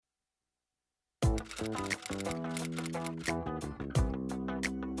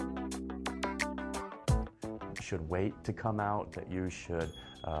Should wait to come out, that you should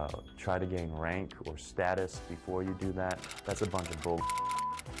try to gain rank or status before you do that. That's a bunch of bull.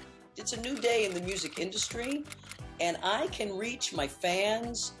 It's a new day in the music industry, and I can reach my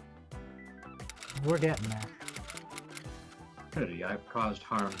fans. We're getting there. I've caused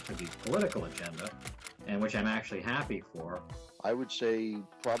harm to the political agenda, and which I'm actually happy for. I would say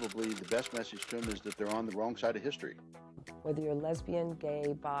probably the best message to them is that they're on the wrong side of history. Whether you're lesbian,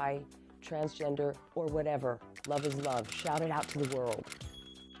 gay, bi, transgender, or whatever, love is love. Shout it out to the world.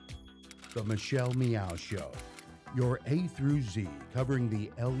 The Michelle Meow Show, your A through Z, covering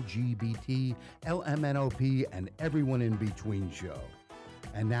the LGBT, LMNOP, and everyone in between show.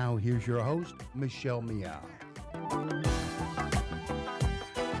 And now here's your host, Michelle Meow.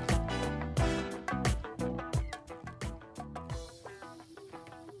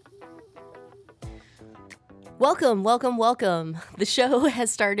 Welcome, welcome, welcome. The show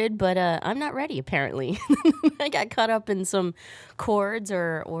has started, but I'm not ready, apparently. I got caught up in some chords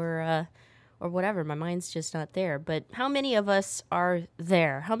or whatever. My mind's just not there. But how many of us are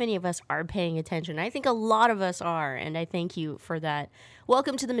there? How many of us are paying attention? I think a lot of us are, and I thank you for that.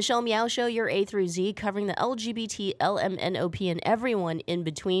 Welcome to the Michelle Meow Show, your A through Z, covering the LGBT, LMNOP, and everyone in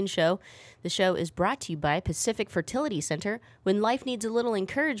between show. The show is brought to you by Pacific Fertility Center. When life needs a little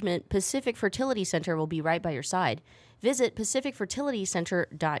encouragement, Pacific Fertility Center will be right by your side. Visit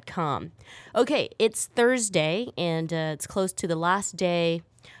pacificfertilitycenter.com. Okay, it's Thursday, and it's close to the last day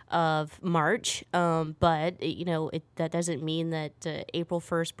of March, but that doesn't mean that April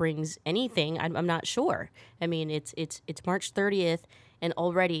 1st brings anything. I'm not sure. I mean, it's March 30th, and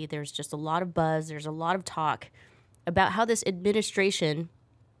already there's just a lot of buzz. There's a lot of talk about how this administration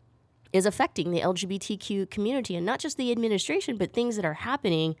is affecting the LGBTQ community, and not just the administration, but things that are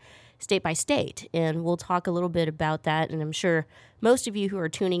happening state by state. And we'll talk a little bit about that, and I'm sure most of you who are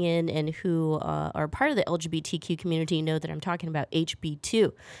tuning in and who are part of the LGBTQ community know that I'm talking about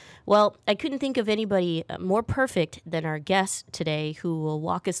HB2. Well, I couldn't think of anybody more perfect than our guest today, who will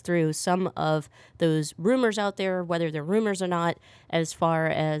walk us through some of those rumors out there, whether they're rumors or not, as far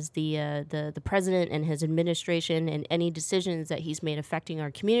as the president and his administration and any decisions that he's made affecting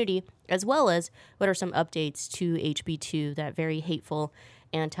our community, as well as what are some updates to HB2, that very hateful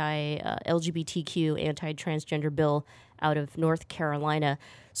anti-LGBTQ, anti-transgender bill out of North Carolina.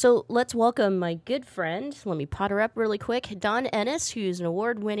 So let's welcome my good friend, let me pot her up really quick, Don Ennis, who's an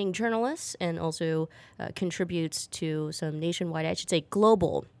award-winning journalist and also contributes to some nationwide, I should say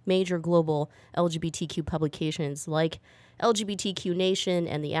major global LGBTQ publications like LGBTQ Nation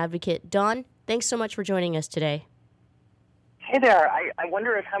and The Advocate. Don, thanks so much for joining us today. Hey there. I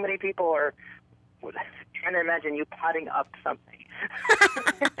wonder if how many people are trying to imagine you potting up something.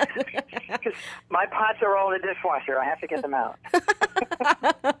 Because my pots are all in the dishwasher. I have to get them out.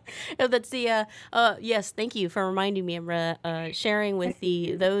 That's the yes. Thank you for reminding me. I'm sharing with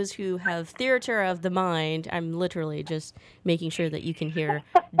those who have theater of the mind. I'm literally just making sure that you can hear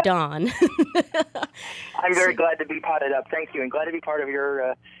Don. I'm very glad to be potted up. Thank you, and glad to be part of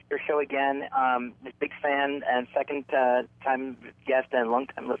your show again. Big fan and second time guest and long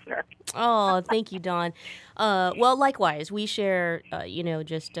time listener. Oh, thank you, Don. Well, likewise, we share.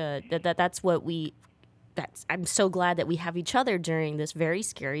 I'm so glad that we have each other during this very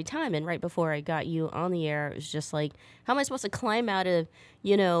scary time. And right before I got you on the air, it was just like, how am I supposed to climb out of,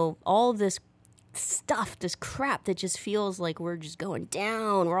 all this stuff, this crap that just feels like we're just going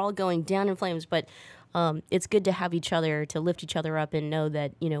down. We're all going down in flames. But it's good to have each other, to lift each other up and know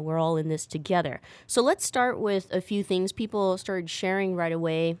that, we're all in this together. So let's start with a few things. People started sharing right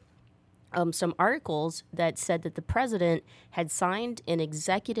away some articles that said that the president had signed an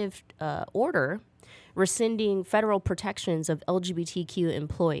executive order rescinding federal protections of LGBTQ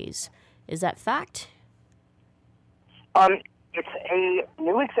employees. Is that fact? It's a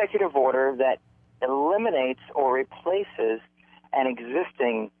new executive order that eliminates or replaces an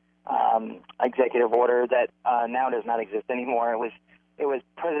existing executive order that now does not exist anymore. It was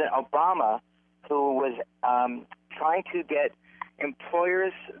President Obama who was trying to get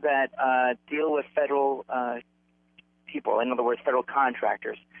employers that deal with federal people, in other words, federal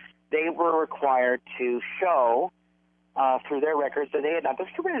contractors. They were required to show through their records that they had not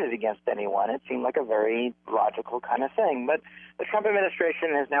discriminated against anyone. It seemed like a very logical kind of thing. But the Trump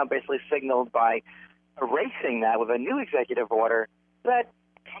administration has now basically signaled by erasing that with a new executive order that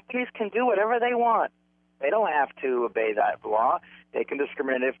companies can do whatever they want. They don't have to obey that law. They can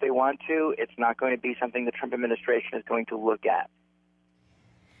discriminate if they want to. It's not going to be something the Trump administration is going to look at.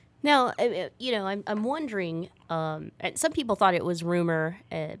 Now, I'm wondering. And some people thought it was rumor,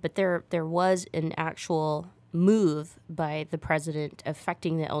 but there was an actual move by the president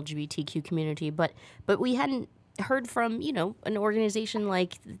affecting the LGBTQ community. But we hadn't heard from an organization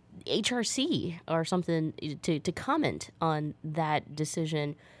like HRC or something to comment on that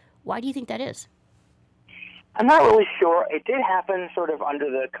decision. Why do you think that is? I'm not really sure. It did happen sort of under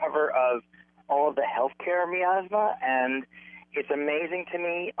the cover of all of the healthcare miasma, and it's amazing to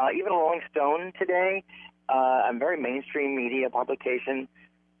me. Even Rolling Stone today, a very mainstream media publication,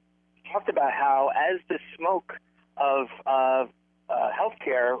 talked about how as the smoke of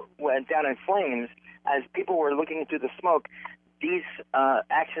healthcare went down in flames, as people were looking through the smoke, these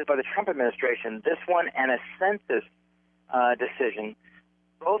actions by the Trump administration, this one and a census decision,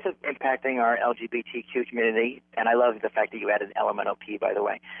 both of impacting our LGBTQ community, and I love the fact that you added LMNOP, by the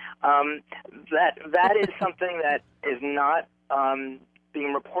way. That is something that is not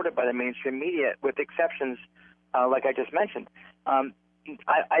being reported by the mainstream media, with exceptions like I just mentioned.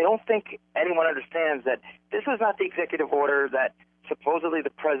 I don't think anyone understands that this was not the executive order that supposedly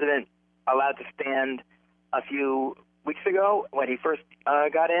the president allowed to stand a few weeks ago when he first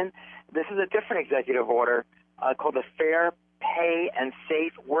got in. This is a different executive order called the Fair Pay and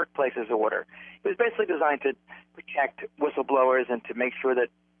Safe Workplaces Order. It was basically designed to protect whistleblowers and to make sure that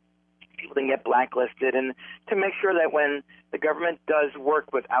people didn't get blacklisted, and to make sure that when the government does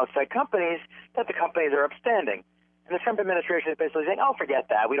work with outside companies, that the companies are upstanding. And the Trump administration is basically saying, oh, forget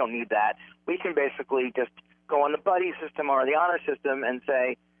that. We don't need that. We can basically just go on the buddy system or the honor system and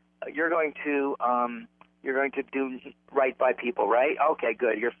say, you're going to do right by people, right? Okay,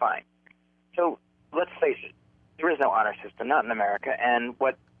 good, you're fine. So let's face it, there is no honor system, not in America. And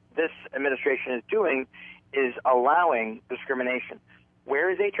what this administration is doing is allowing discrimination.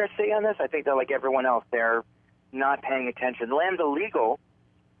 Where is HRC on this? I think they're like everyone else. They're not paying attention. Lambda Legal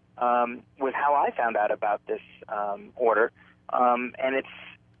was how I found out about this order. And it's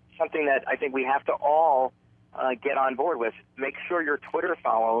something that I think we have to all get on board with. Make sure your Twitter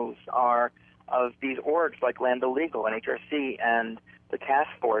follows are of these orgs like Lambda Legal and HRC and the task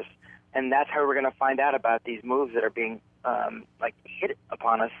force. And that's how we're going to find out about these moves that are being hit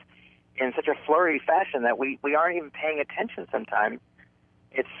upon us in such a flurry fashion that we aren't even paying attention sometimes.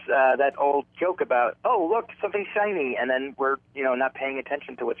 It's that old joke about, oh, look, something shiny, and then we're not paying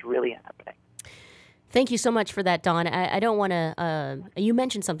attention to what's really happening. Thank you so much for that, Don. I don't want to. You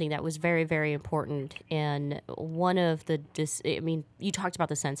mentioned something that was very, very important, and one of you talked about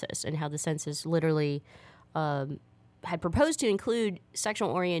the census and how the census literally had proposed to include sexual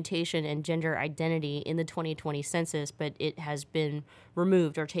orientation and gender identity in the 2020 census, but it has been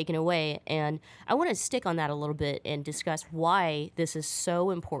removed or taken away. And I want to stick on that a little bit and discuss why this is so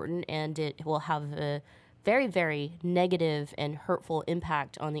important, and it will have a very, very negative and hurtful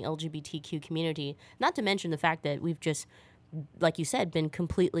impact on the LGBTQ community, not to mention the fact that we've just, like you said, been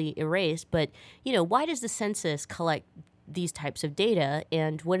completely erased. But, why does the census collect these types of data,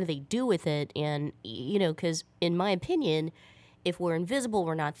 and what do they do with it? And, because in my opinion, if we're invisible,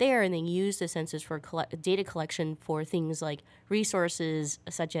 we're not there, and they use the census for data collection for things like resources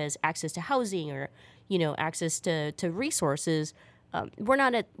such as access to housing or, access to resources, we're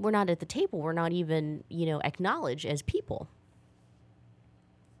not at the table. We're not even, acknowledged as people.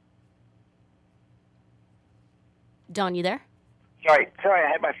 Don, you there? Sorry, I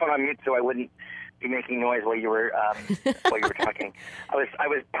had my phone on mute so I wouldn't be making noise while you were talking. I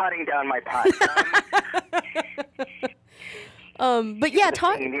was potting down my pot. But yeah,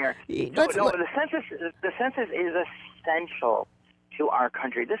 talk. The census is essential to our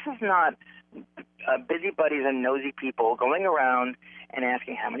country. This is not busybodies and nosy people going around and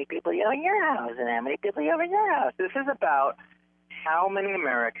asking how many people you have in your house and how many people you have in your house. This is about how many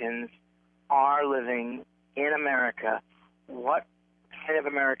Americans are living in America. What kind of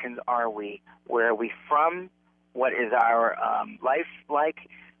Americans are we? Where are we from? What is our life like?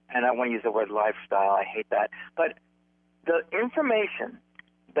 And I don't want to use the word lifestyle. I hate that. But the information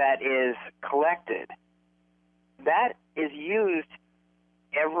that is collected, that is used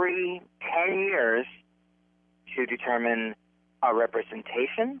every 10 years to determine our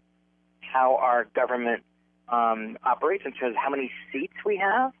representation, how our government operates in terms of how many seats we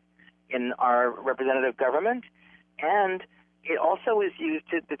have in our representative government, and it also is used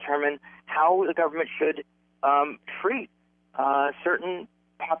to determine how the government should treat certain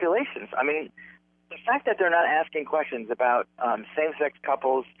populations. I mean, the fact that they're not asking questions about same-sex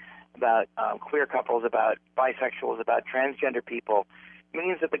couples, about queer couples, about bisexuals, about transgender people,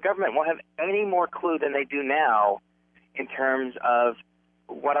 means that the government won't have any more clue than they do now in terms of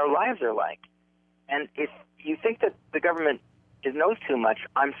what our lives are like. And if you think that the government knows too much,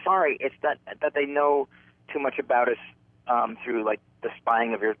 I'm sorry, it's that they know too much about us through like the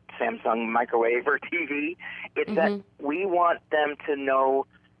spying of your Samsung microwave or TV. It's that we want them to know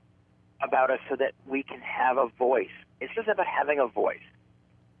about us so that we can have a voice. It's just about having a voice.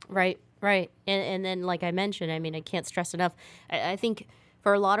 Right. And then, like I mentioned, I mean, I can't stress enough. I think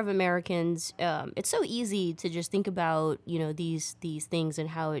for a lot of Americans, it's so easy to just think about, these things and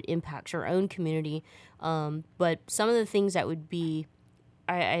how it impacts your own community. But some of the things that would be,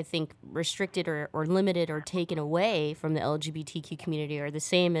 I think, restricted or limited or taken away from the LGBTQ community are the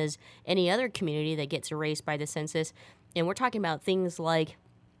same as any other community that gets erased by the census. And we're talking about things like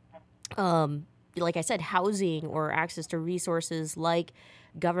I said, housing or access to resources like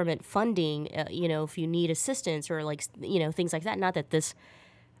government funding, if you need assistance or things like that. Not that this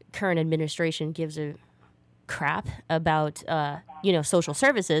current administration gives a crap about, social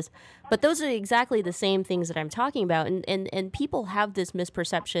services, but those are exactly the same things that I'm talking about. And people have this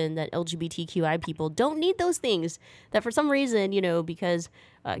misperception that LGBTQI people don't need those things, that for some reason, because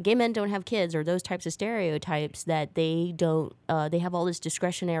gay men don't have kids or those types of stereotypes, that they don't, they have all this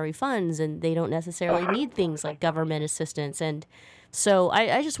discretionary funds and they don't necessarily need things like government assistance. And so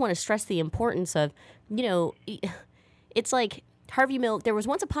I just want to stress the importance of, it's like Harvey Milk. There was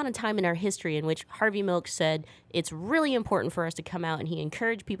once upon a time in our history in which Harvey Milk said it's really important for us to come out, and he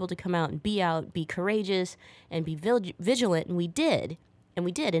encouraged people to come out and be courageous and be vigilant, and we did.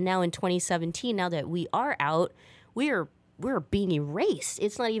 And now in 2017, now that we are out, we're being erased.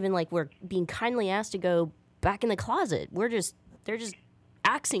 It's not even like we're being kindly asked to go back in the closet. They're just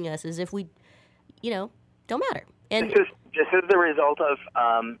axing us as if we, don't matter. And this is the result of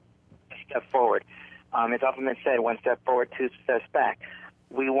a step forward. It's often been said, one step forward, two steps back.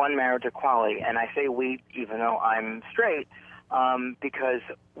 We won marriage equality, and I say we, even though I'm straight, because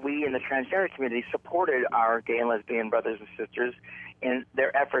we in the transgender community supported our gay and lesbian brothers and sisters in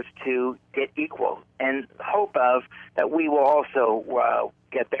their efforts to get equal, and hope of that we will also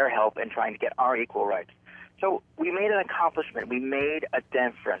get their help in trying to get our equal rights. So we made an accomplishment. We made a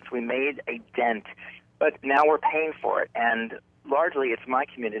difference. We made a dent, but now we're paying for it, and largely it's my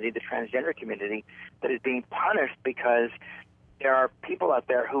community, the transgender community, that is being punished because there are people out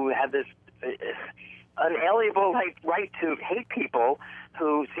there who have this unalienable right to hate people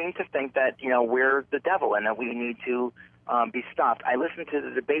who seem to think that, we're the devil and that we need to be stopped. I listened to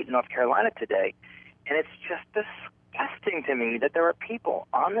the debate in North Carolina today, and it's just disgusting to me that there are people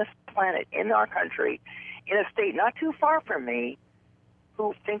on this planet, in our country, in a state not too far from me,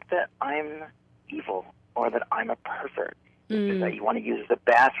 who think that I'm evil or that I'm a pervert. That you want to use the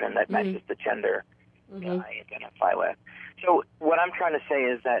bathroom that matches the gender I identify with. So what I'm trying to say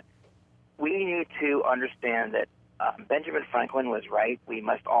is that we need to understand that Benjamin Franklin was right. We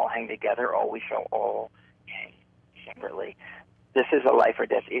must all hang together, or we shall all hang separately. This is a life or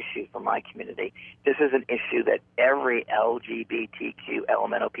death issue for my community. This is an issue that every LGBTQ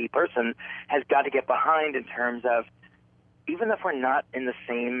LMNOP person has got to get behind in terms of, even if we're not in the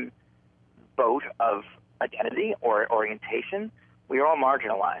same boat of identity or orientation, we are all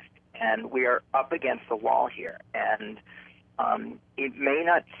marginalized, and we are up against the wall here. And it may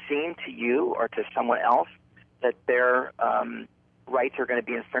not seem to you or to someone else that their rights are going to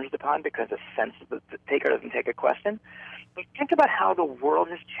be infringed upon because the taker doesn't take a question. But think about how the world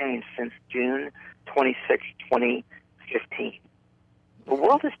has changed since June 26, 2015. The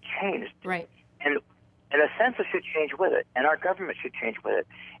world has changed. Right. And a census should change with it, and our government should change with it.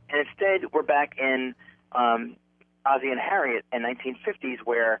 And instead, we're back in Ozzie and Harriet in 1950s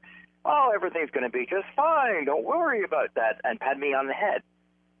where, everything's going to be just fine, don't worry about that, and pat me on the head.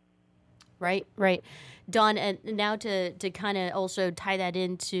 Right. Don, and now to kind of also tie that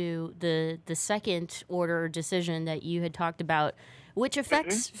into the second order decision that you had talked about, which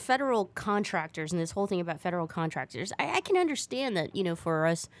affects federal contractors, and this whole thing about federal contractors. I can understand that, for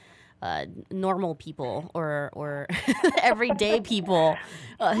us normal people or everyday people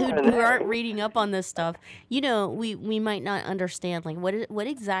who aren't reading up on this stuff, we might not understand, like, what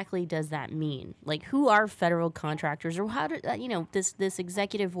exactly does that mean? Like, who are federal contractors, or how do this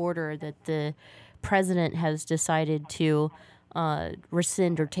executive order that the president has decided to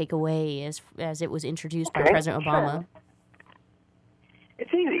rescind or take away as it was introduced by President Obama? Sure.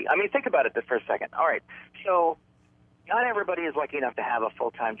 It's easy. I mean, think about it for a second. All right, so not everybody is lucky enough to have a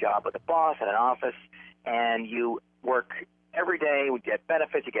full-time job with a boss at an office, and you work every day, you get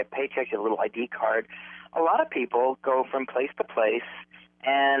benefits, you get paychecks, you have a little ID card. A lot of people go from place to place,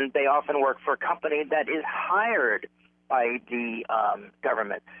 and they often work for a company that is hired by the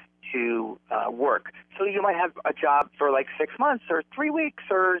government to work. So you might have a job for like 6 months or 3 weeks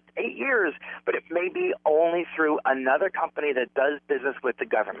or 8 years, but it may be only through another company that does business with the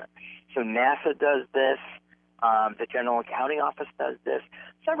government. So NASA does this, the General Accounting Office does this,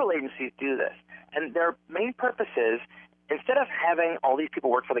 several agencies do this. And their main purpose is, instead of having all these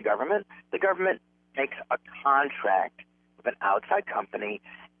people work for the government makes a contract with an outside company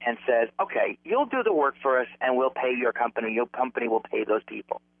and says, okay, you'll do the work for us and we'll pay your company will pay those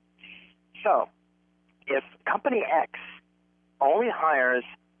people. So if Company X only hires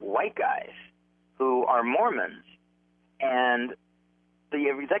white guys who are Mormons, and the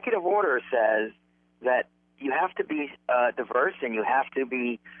executive order says that you have to be diverse and you have to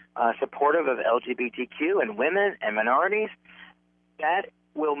be supportive of LGBTQ and women and minorities, that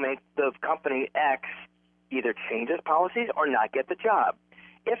will make the Company X either change its policies or not get the job.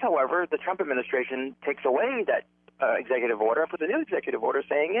 If, however, the Trump administration takes away that executive order, puts a new executive order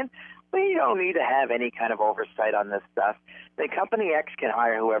saying we don't need to have any kind of oversight on this stuff. The Company X can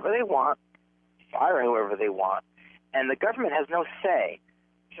hire whoever they want, fire whoever they want, and the government has no say.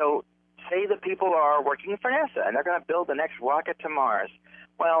 So say the people are working for NASA and they're going to build the next rocket to Mars.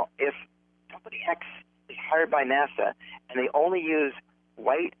 Well, if Company X is hired by NASA and they only use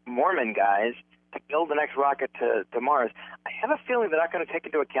white Mormon guys to build the next rocket to Mars, I have a feeling they're not going to take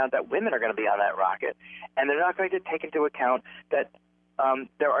into account that women are going to be on that rocket, and they're not going to take into account that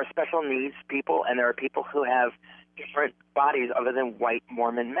there are special needs people and there are people who have different bodies other than white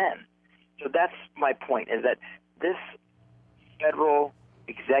Mormon men. So that's my point, is that this federal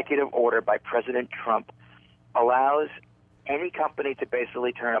executive order by President Trump allows any company to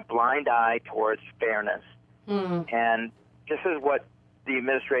basically turn a blind eye towards fairness. Mm-hmm. And this is what the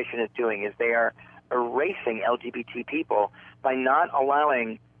administration is doing, is they are erasing LGBT people by not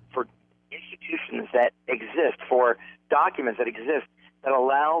allowing for institutions that exist, for documents that exist that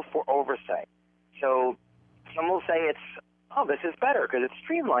allow for oversight. So some will say this is better because it's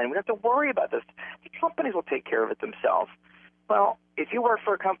streamlined. We don't have to worry about this. The companies will take care of it themselves. Well, if you work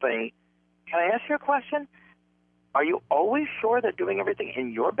for a company, can I ask you a question? Are you always sure they're doing everything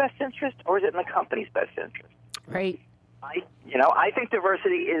in your best interest, or is it in the company's best interest? Right. I think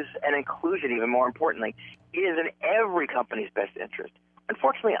diversity is, and inclusion even more importantly, is in every company's best interest.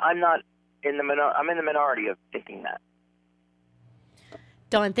 Unfortunately, I'm in the minority of thinking that.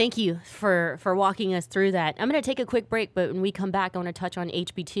 Don, thank you for walking us through that. I'm going to take a quick break, but when we come back, I want to touch on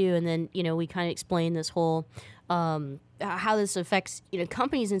HB2, and then we kind of explain this whole how this affects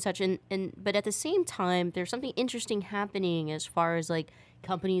companies and such. And but at the same time, there's something interesting happening as far as like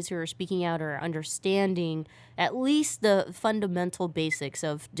companies who are speaking out or understanding at least the fundamental basics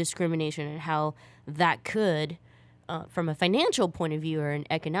of discrimination and how that could, from a financial point of view or an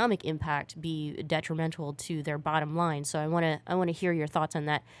economic impact, be detrimental to their bottom line. So I want to hear your thoughts on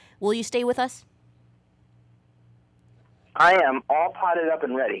that. Will you stay with us? I am all potted up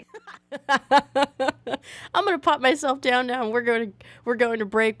and ready. I'm going to pop myself down now, and we're going to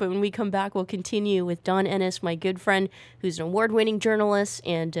break. But when we come back, we'll continue with Don Ennis, my good friend, who's an award-winning journalist,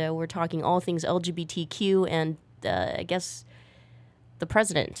 and we're talking all things LGBTQ and I guess the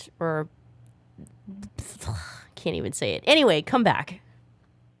president, or can't even say it. Anyway, come back.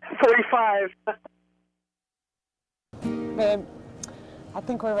 45. Babe, I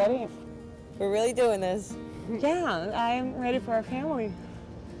think we're ready. We're really doing this. Yeah, I'm ready for our family.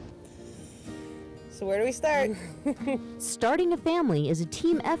 So where do we start? Starting a family is a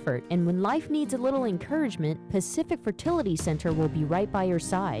team effort, and when life needs a little encouragement, Pacific Fertility Center will be right by your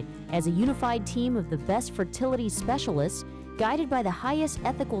side. As a unified team of the best fertility specialists, guided by the highest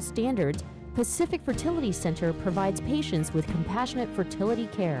ethical standards, Pacific Fertility Center provides patients with compassionate fertility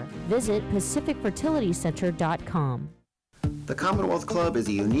care. Visit pacificfertilitycenter.com. The Commonwealth Club is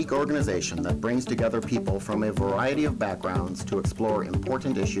a unique organization that brings together people from a variety of backgrounds to explore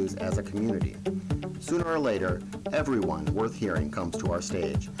important issues as a community. Sooner or later, everyone worth hearing comes to our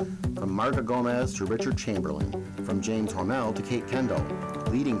stage. From Marta Gomez to Richard Chamberlain, from James Hormel to Kate Kendall,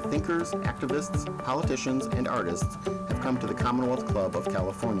 leading thinkers, activists, politicians, and artists have come to the Commonwealth Club of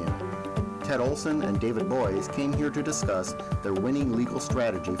California. Ted Olson and David Boies came here to discuss their winning legal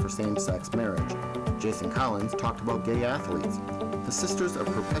strategy for same-sex marriage. Jason Collins talked about gay athletes. The Sisters of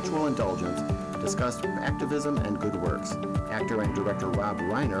Perpetual Indulgence discussed activism and good works. Actor and director Rob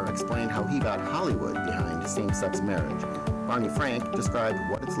Reiner explained how he got Hollywood behind same-sex marriage. Barney Frank described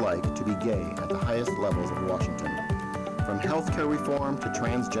what it's like to be gay at the highest levels of Washington. From healthcare reform to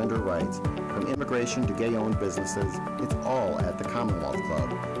transgender rights, from immigration to gay-owned businesses, it's all at the Commonwealth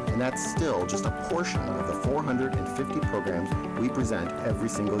Club. And that's still just a portion of the 450 programs we present every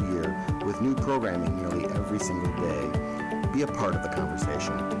single year, with new programming nearly every single day. Be a part of the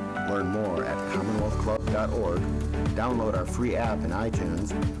conversation. Learn more at commonwealthclub.org, download our free app in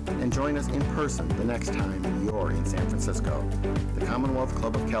iTunes, and join us in person the next time you're in San Francisco. The Commonwealth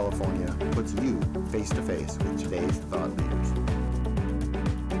Club of California puts you face-to-face with today's thought leaders.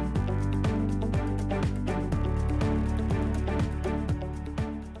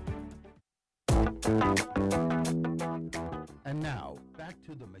 And now, back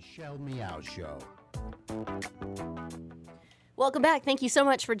to the Michelle Meow Show. Welcome back. Thank you so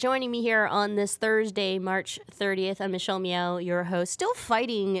much for joining me here on this Thursday, March 30th. I'm Michelle Meow, your host, still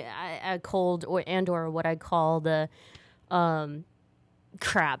fighting a cold or what I call the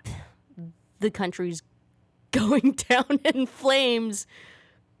crap. The country's going down in flames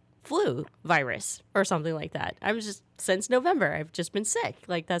flu virus or something like that. I was just, since November, I've just been sick.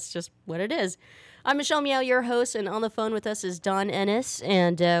 Like, that's just what it is. I'm Michelle Meow, your host, and on the phone with us is Don Ennis,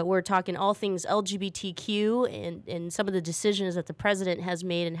 and we're talking all things LGBTQ and some of the decisions that the president has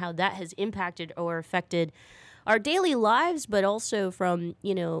made and how that has impacted or affected our daily lives, but also from,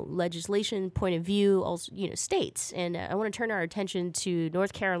 legislation point of view, also, states. And I want to turn our attention to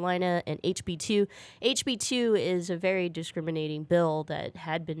North Carolina and HB2. HB2 is a very discriminating bill that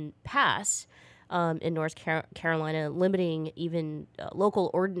had been passed in North Carolina, limiting even local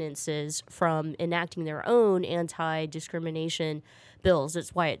ordinances from enacting their own anti-discrimination bills.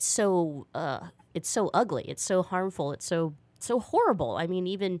 That's why it's so ugly. It's so harmful. It's so horrible. I mean,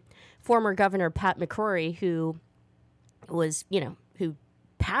 even former Governor Pat McCrory, who was, who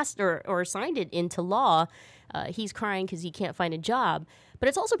passed or signed it into law, he's crying because he can't find a job. But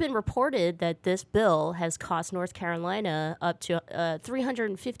it's also been reported that this bill has cost North Carolina up to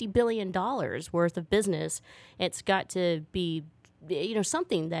 $350 billion worth of business. It's got to be,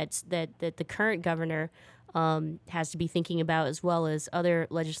 something that the current governor has to be thinking about, as well as other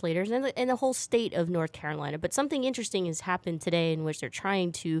legislators and the whole state of North Carolina. But something interesting has happened today in which they're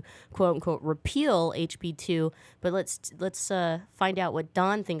trying to, quote unquote, repeal HB2. But let's find out what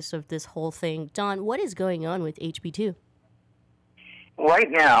Don thinks of this whole thing. Don, what is going on with HB2?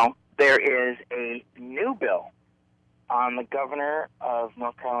 Right now, there is a new bill on the governor of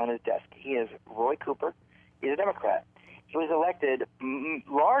North Carolina's desk. He is Roy Cooper. He's a Democrat. He was elected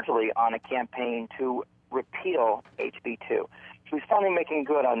largely on a campaign to repeal HB2. So he's finally making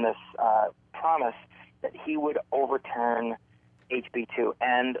good on this promise that he would overturn HB2.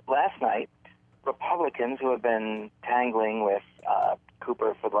 And last night, Republicans who have been tangling with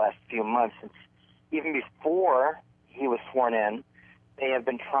Cooper for the last few months, since even before he was sworn in, they have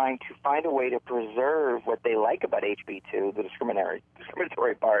been trying to find a way to preserve what they like about HB2, the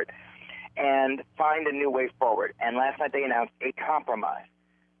discriminatory part, and find a new way forward. And last night they announced a compromise.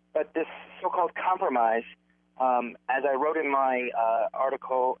 But this so-called compromise, as I wrote in my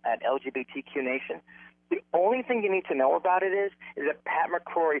article at LGBTQ Nation, the only thing you need to know about it is that Pat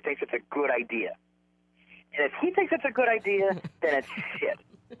McCrory thinks it's a good idea. And if he thinks it's a good idea, then it's shit.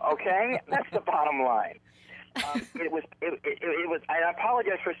 Okay? That's the bottom line. It was. I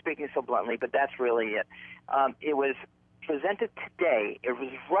apologize for speaking so bluntly, but that's really it. It was presented today. It was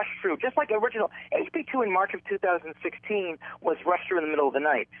rushed through, just like original HB2 in March of 2016 was rushed through in the middle of the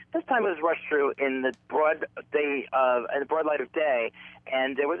night. This time it was rushed through in the broad light of day,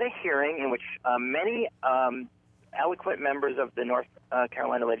 and there was a hearing in which many eloquent members of the North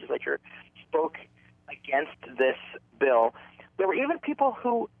Carolina legislature spoke against this bill. There were even people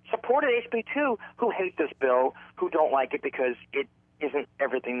who supported HB2 who hate this bill, who don't like it because it isn't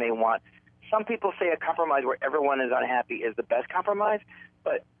everything they want. Some people say a compromise where everyone is unhappy is the best compromise,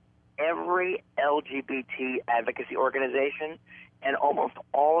 but every LGBT advocacy organization and almost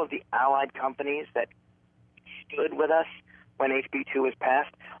all of the allied companies that stood with us when HB2 was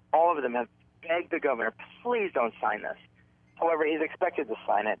passed, all of them have begged the governor, please don't sign this. However, he's expected to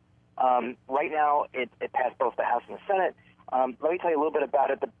sign it. Right now, it passed both the House and the Senate. Let me tell you a little bit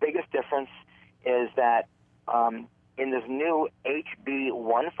about it. The biggest difference is that in this new HB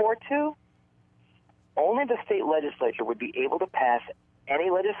 142, only the state legislature would be able to pass any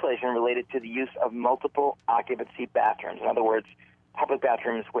legislation related to the use of multiple occupancy bathrooms. In other words, public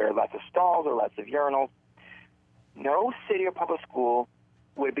bathrooms where lots of stalls or lots of urinals. No city or public school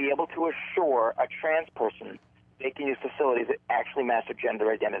would be able to assure a trans person they can use facilities that actually match their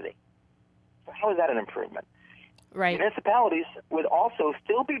gender identity. So how is that an improvement? Right. Municipalities would also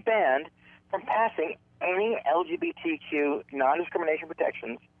still be banned from passing any LGBTQ non-discrimination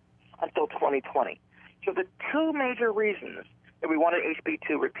protections until 2020. So the two major reasons that we wanted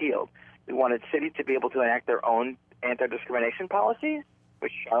HB2 repealed, we wanted cities to be able to enact their own anti-discrimination policies,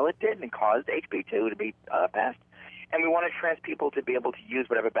 which Charlotte did and caused HB2 to be passed, and we wanted trans people to be able to use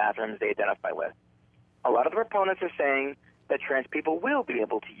whatever bathrooms they identify with. A lot of the proponents are saying that trans people will be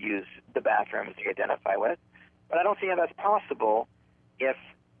able to use the bathrooms they identify with, but I don't see how that's possible if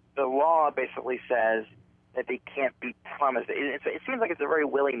the law basically says that they can't be promised. It seems like it's a very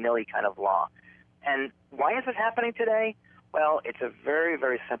willy-nilly kind of law. And why is this happening today? Well, it's a very,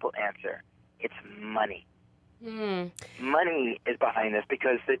 very simple answer. It's money. Money is behind this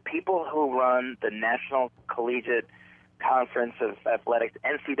because the people who run the National Collegiate Conference of Athletics,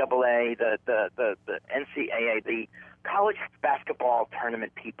 NCAA, the NCAA, the college basketball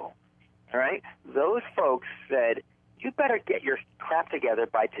tournament people, all right? Those folks said, you better get your crap together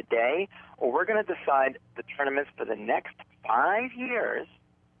by today, or we're going to decide the tournaments for the next 5 years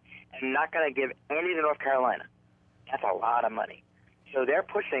and not going to give any to North Carolina. That's a lot of money. So they're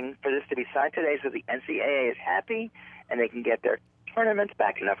pushing for this to be signed today so the NCAA is happy and they can get their tournaments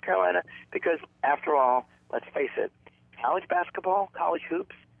back in North Carolina because, after all, let's face it, college basketball, college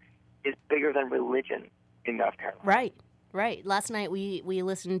hoops is bigger than religion in North Carolina. Right. Last night we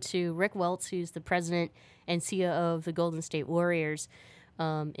listened to Rick Welts, who's the president and CEO of the Golden State Warriors,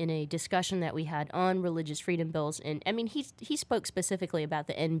 in a discussion that we had on religious freedom bills. And, I mean, he spoke specifically about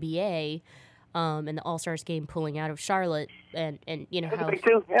the NBA and the All-Stars game pulling out of Charlotte. And you know, that was big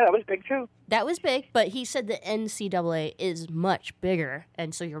too. Yeah, that was big too. That was big, but he said the NCAA is much bigger.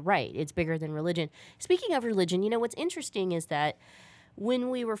 And so you're right. It's bigger than religion. Speaking of religion, you know, what's interesting is that when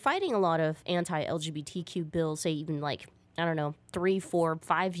we were fighting a lot of anti-LGBTQ bills, say even like, I don't know, 3, 4,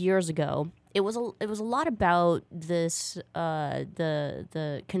 5 years ago, it was a lot about this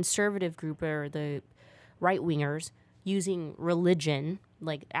the conservative group or the right wingers using religion,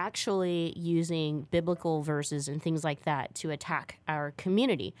 like actually using biblical verses and things like that to attack our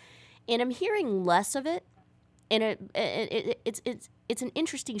community. And I'm hearing less of it, and it's an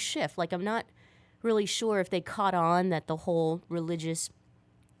interesting shift. Like, I'm not really sure if they caught on that the whole religious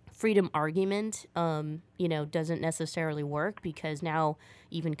freedom argument, doesn't necessarily work, because now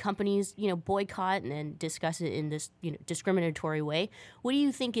even companies, boycott and discuss it in this, discriminatory way. What do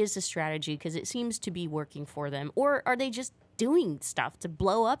you think is the strategy? Because it seems to be working for them. Or are they just doing stuff to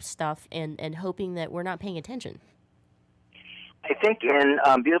blow up stuff and hoping that we're not paying attention? I think in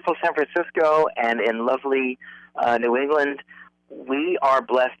beautiful San Francisco and in lovely New England, we are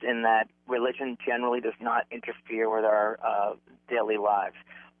blessed in that religion generally does not interfere with our daily lives.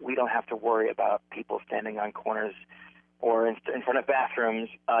 We don't have to worry about people standing on corners or in front of bathrooms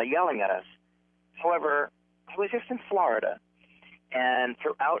yelling at us. However, I was just in Florida, and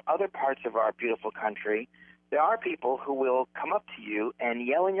throughout other parts of our beautiful country, there are people who will come up to you and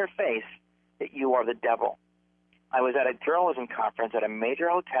yell in your face that you are the devil. I was at a journalism conference at a major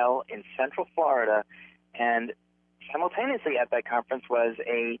hotel in Central Florida, and simultaneously at that conference was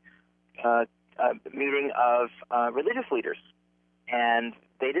a meeting of religious leaders. And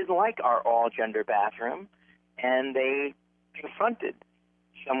they didn't like our all-gender bathroom, and they confronted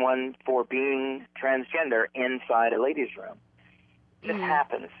someone for being transgender inside a ladies' room. This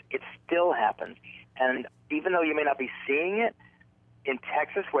happens. It still happens. And even though you may not be seeing it, in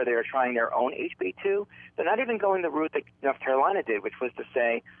Texas, where they are trying their own HB2, they're not even going the route that North Carolina did, which was to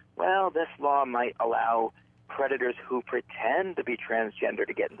say, well, this law might allow predators who pretend to be transgender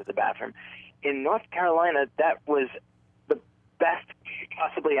to get into the bathroom. In North Carolina, that was the best you could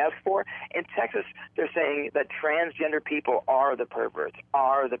possibly ask for. In Texas, they're saying that transgender people are the perverts,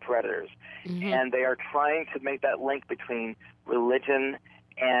 are the predators. Mm-hmm. And they are trying to make that link between religion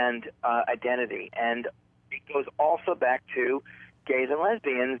and identity. And it goes also back to gays and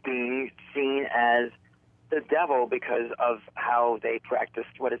lesbians being seen as the devil because of how they practiced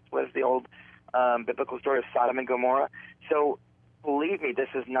what is the old biblical story of Sodom and Gomorrah. So believe me, this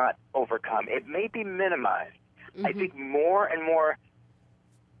is not overcome. It may be minimized. Mm-hmm. I think more and more,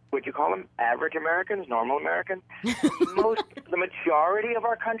 would you call them average Americans, normal Americans? The majority of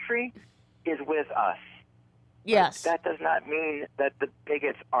our country is with us. Yes. But that does not mean that the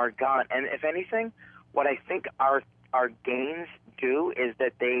bigots are gone. And if anything, what I think our gains do is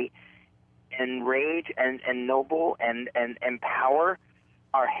that they enrage and ennoble and empower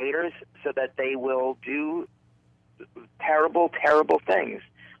our haters so that they will do terrible, terrible things,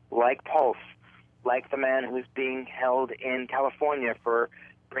 like Pulse, like the man who's being held in California for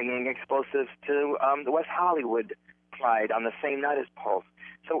bringing explosives to the West Hollywood Pride on the same night as Pulse.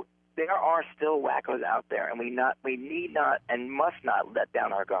 So there are still wackos out there, and we need not and must not let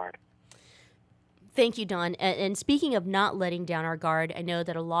down our guard. Thank you, Dawn. And speaking of not letting down our guard, I know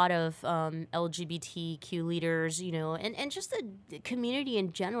that a lot of LGBTQ leaders, and just the community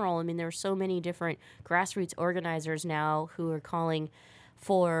in general, I mean, there are so many different grassroots organizers now who are calling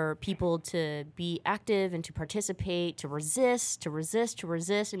for people to be active and to participate, to resist.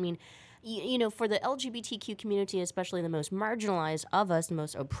 I mean, for the LGBTQ community, especially the most marginalized of us, the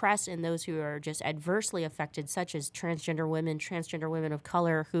most oppressed, and those who are just adversely affected, such as transgender women of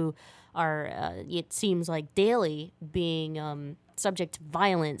color, who are, it seems like daily being subject to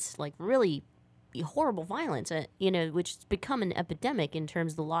violence, like really horrible violence, which has become an epidemic in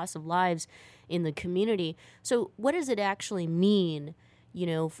terms of the loss of lives in the community. So what does it actually mean?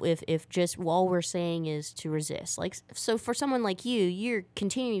 If just all we're saying is to resist, so for someone like you're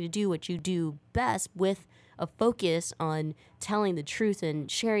continuing to do what you do best with a focus on telling the truth and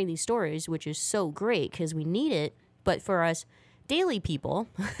sharing these stories, which is so great because we need it. But for us daily people,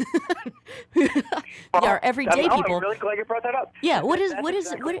 our everyday people, I'm really glad you brought that up. Yeah, what does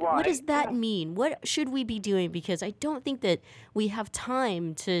that mean? What should we be doing? Because I don't think that we have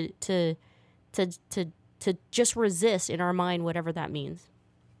time to just resist in our mind, whatever that means.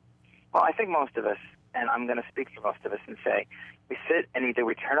 Well, I think most of us, and I'm going to speak for most of us and say, we sit and either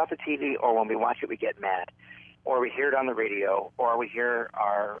we turn off the TV, or when we watch it, we get mad, or we hear it on the radio, or we hear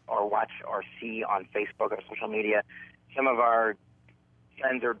or watch or see on Facebook or social media some of our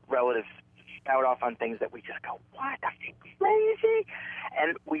friends or relatives spout off on things that we just go, what? That's crazy.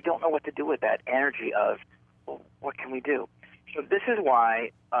 And we don't know what to do with that energy of, well, what can we do? So this is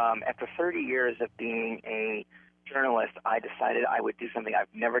why, after 30 years of being a journalist, I decided I would do something I've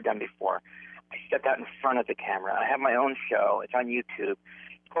never done before. I stepped out in front of the camera. I have my own show. It's on YouTube.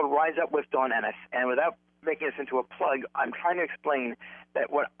 It's called Rise Up with Dawn Ennis. And without making this into a plug, I'm trying to explain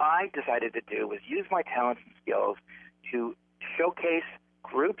that what I decided to do was use my talents and skills to showcase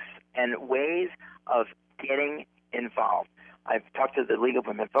groups and ways of getting involved. I've talked to the League of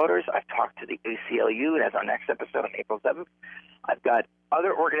Women Voters. I've talked to the ACLU. That's our next episode on April 7th. I've got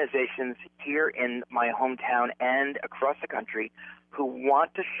other organizations here in my hometown and across the country who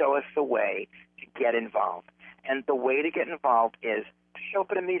want to show us the way to get involved. And the way to get involved is to show up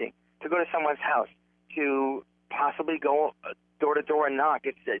at a meeting, to go to someone's house, to possibly go door to door and knock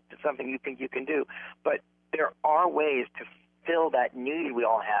if it's something you think you can do. But there are ways to fill that need we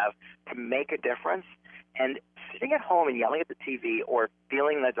all have to make a difference. And sitting at home and yelling at the TV or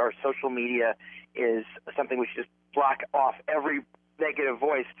feeling that our social media is something we should just block off every negative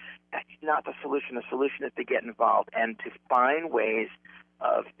voice, that's not the solution. The solution is to get involved and to find ways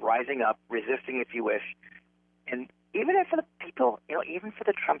of rising up, resisting if you wish. And even for the people, even for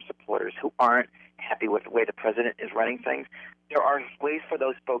the Trump supporters who aren't happy with the way the president is running things, there are ways for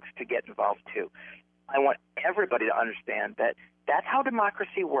those folks to get involved too. I want everybody to understand that that's how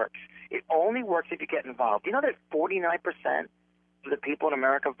democracy works. It only works if you get involved. You know that 49% of the people in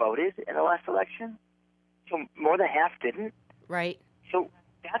America voted in the last election? So more than half didn't. Right. So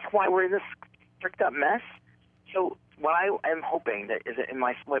that's why we're in this tricked up mess. So what I am hoping that is in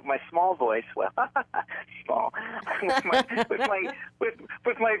my small voice, well, small,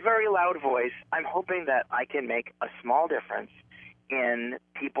 with my very loud voice, I'm hoping that I can make a small difference in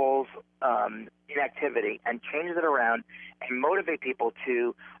people's inactivity and change it around and motivate people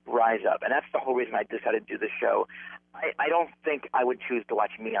to rise up. And that's the whole reason I decided to do this show. I don't think I would choose to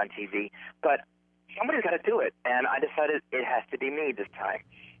watch me on TV, but somebody's got to do it. And I decided it has to be me this time.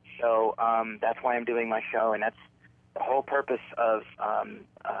 So that's why I'm doing my show, and that's the whole purpose of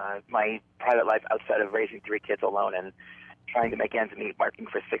my private life outside of raising 3 kids alone and trying to make ends meet, working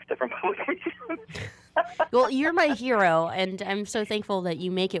for 6 different publications. Well, you're my hero, and I'm so thankful that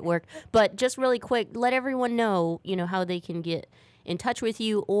you make it work. But just really quick, let everyone know, how they can get in touch with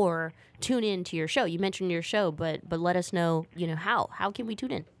you or tune in to your show. You mentioned your show, but let us know, how. How can we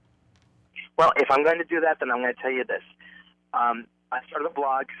tune in? Well, if I'm going to do that, then I'm going to tell you this. I started a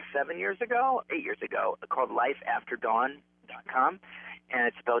blog 8 years ago, called lifeafterdawn.com, and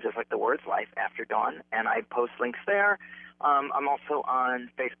it's spelled just like the words, Life After Dawn, and I post links there. I'm also on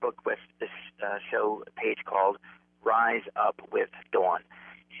Facebook with this show page called Rise Up with Dawn.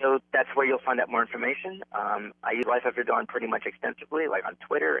 So that's where you'll find out more information. I use Life After Dawn pretty much extensively, like on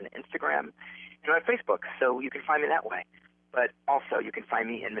Twitter and Instagram and on Facebook, so you can find me that way. But also you can find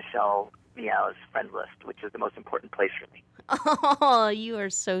me in Michelle Meow's friend list, which is the most important place for me. Oh, you are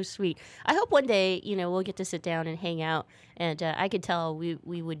so sweet. I hope one day, we'll get to sit down and hang out, and I could tell we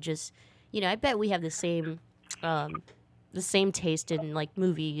would just, I bet we have the same the same taste in like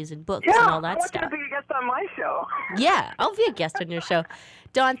movies and books Yeah, and all that I want stuff. you to be a guest on my show. Yeah, I'll be a guest on your show.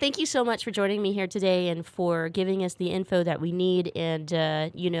 Dawn, thank you so much for joining me here today and for giving us the info that we need. And,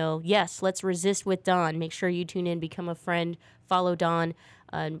 yes, let's resist with Dawn. Make sure you tune in, become a friend, follow Dawn.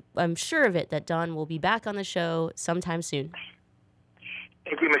 I'm sure of it that Dawn will be back on the show sometime soon.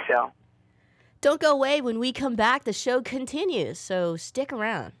 Thank you, Michelle. Don't go away. When we come back, the show continues, so stick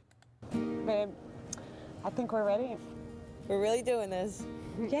around. Babe, I think we're ready. We're really doing this.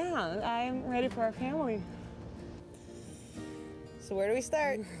 Yeah, I'm ready for our family. So where do we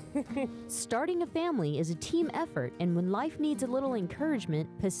start? Starting a family is a team effort, and when life needs a little encouragement,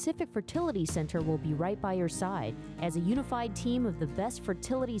 Pacific Fertility Center will be right by your side. As a unified team of the best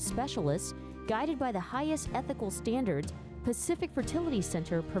fertility specialists, guided by the highest ethical standards, Pacific Fertility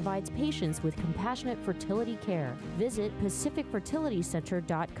Center provides patients with compassionate fertility care. Visit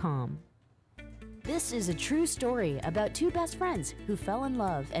pacificfertilitycenter.com. This is a true story about two best friends who fell in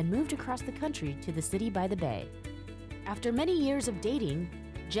love and moved across the country to the city by the bay. After many years of dating,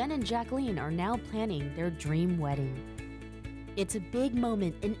 Jen and Jacqueline are now planning their dream wedding. It's a big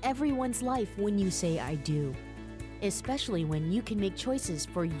moment in everyone's life when you say I do, especially when you can make choices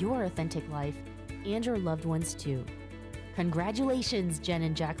for your authentic life and your loved ones too. Congratulations, Jen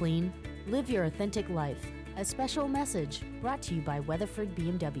and Jacqueline. Live your authentic life. A special message brought to you by Weatherford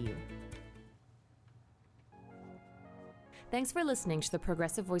BMW. Thanks for listening to the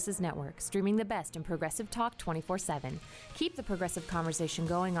Progressive Voices Network, streaming the best in progressive talk 24/7. Keep the progressive conversation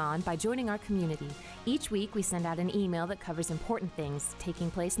going on by joining our community. Each week, we send out an email that covers important things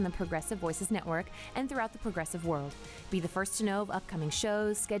taking place in the Progressive Voices Network and throughout the progressive world. Be the first to know of upcoming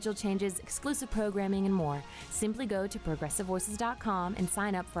shows, schedule changes, exclusive programming, and more. Simply go to progressivevoices.com and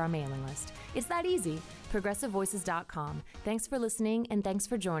sign up for our mailing list. It's that easy. progressivevoices.com. Thanks for listening, and thanks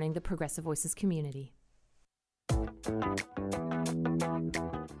for joining the Progressive Voices community.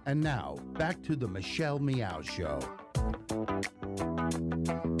 And now, back to the Michelle Meow Show.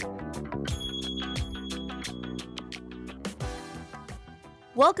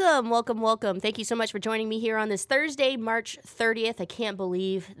 Welcome. Thank you so much for joining me here on this Thursday, March 30th. I can't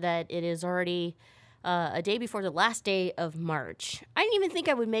believe that it is already a day before the last day of March. I didn't even think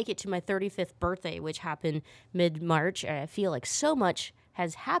I would make it to my 35th birthday, which happened mid-March. I feel like so much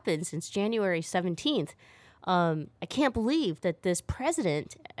has happened since January 17th. I can't believe that this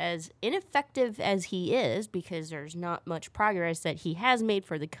president, as ineffective as he is, because there's not much progress that he has made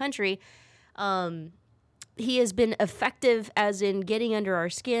for the country, he has been effective as in getting under our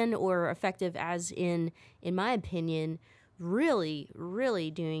skin, or effective as in my opinion, really,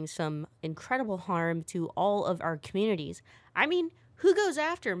 really doing some incredible harm to all of our communities. I mean, who goes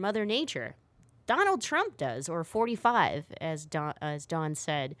after Mother Nature? Donald Trump does, or 45, as Dawn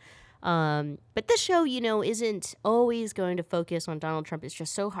said. But this show, isn't always going to focus on Donald Trump. It's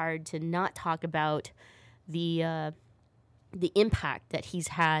just so hard to not talk about the impact that he's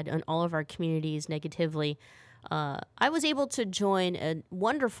had on all of our communities negatively. I was able to join a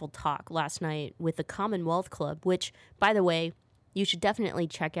wonderful talk last night with the Commonwealth Club, which, by the way, you should definitely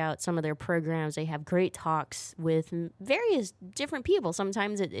check out some of their programs. They have great talks with various different people.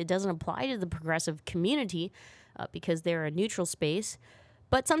 Sometimes it doesn't apply to the progressive community because they're a neutral space.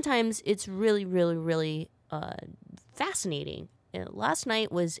 But sometimes it's really, really, really fascinating. Last night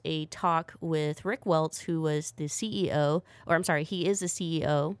was a talk with Rick Welts, who was the CEO, or I'm sorry, he is the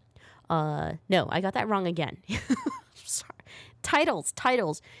CEO. No, I got that wrong again. Sorry.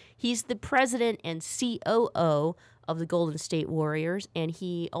 Titles. He's the president and COO of the Golden State Warriors, and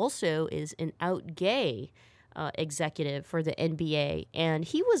he also is an out gay executive for the NBA. And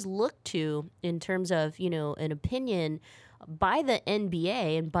he was looked to in terms of, an opinion by the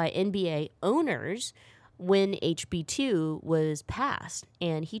NBA and by NBA owners when HB2 was passed.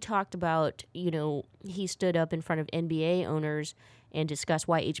 And he talked about, he stood up in front of NBA owners and discussed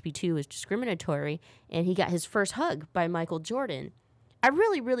why HB2 is discriminatory, and he got his first hug by Michael Jordan. I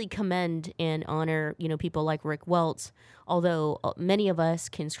really, really commend and honor, people like Rick Welts, although many of us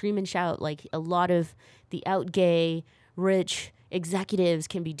can scream and shout like a lot of the out gay, rich executives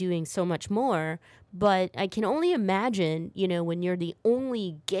can be doing so much more. But I can only imagine, when you're the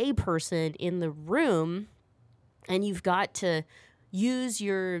only gay person in the room and you've got to use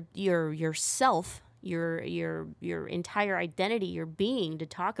yourself, your entire identity, your being to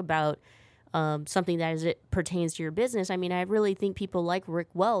talk about something that as it pertains to your business. I mean, I really think people like Rick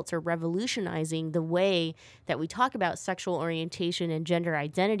Welts are revolutionizing the way that we talk about sexual orientation and gender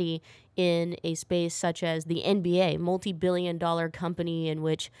identity in a space such as the NBA, multi-billion-dollar company in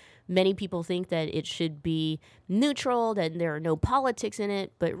which many people think that it should be neutral, that there are no politics in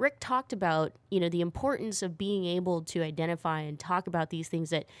it. But Rick talked about, the importance of being able to identify and talk about these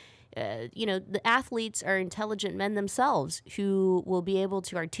things that, the athletes are intelligent men themselves who will be able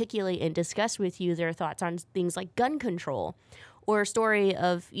to articulate and discuss with you their thoughts on things like gun control, or a story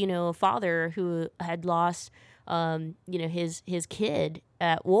of, a father who had lost, his kid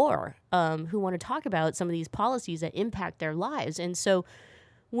at war, who want to talk about some of these policies that impact their lives. And so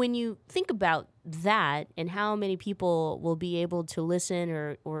when you think about that and how many people will be able to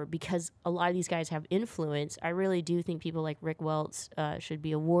listen or because a lot of these guys have influence, I really do think people like Rick Welts should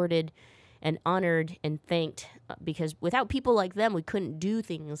be awarded and honored and thanked, because without people like them, we couldn't do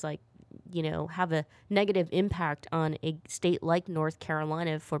things like, have a negative impact on a state like North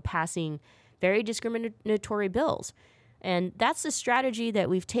Carolina for passing very discriminatory bills. And that's the strategy that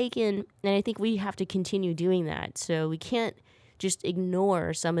we've taken, and I think we have to continue doing that. So we can't just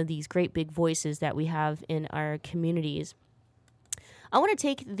ignore some of these great big voices that we have in our communities. I want to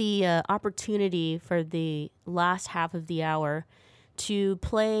take the opportunity for the last half of the hour to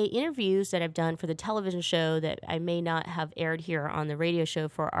play interviews that I've done for the television show that I may not have aired here on the radio show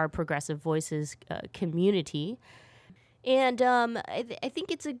for our Progressive Voices community. And I think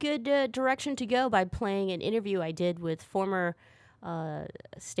it's a good direction to go by playing an interview I did with former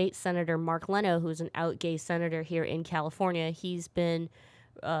State Senator Mark Leno, who's an out gay senator here in California. He's been,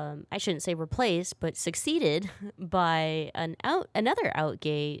 I shouldn't say replaced, but succeeded by another out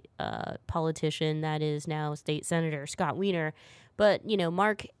gay politician that is now State Senator Scott Wiener. But,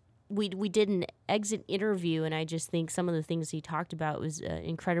 Mark, we did an exit interview, and I just think some of the things he talked about was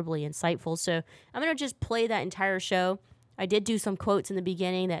incredibly insightful. So I'm going to just play that entire show. I did do some quotes in the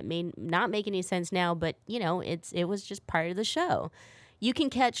beginning that may not make any sense now, but, it was just part of the show. You can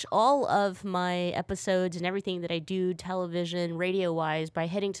catch all of my episodes and everything that I do television, radio-wise by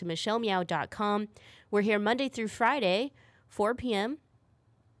heading to michellemeow.com. We're here Monday through Friday, 4 p.m.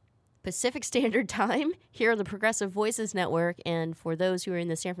 Pacific Standard Time here on the Progressive Voices Network. And for those who are in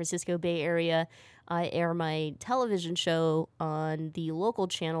the San Francisco Bay Area, I air my television show on the local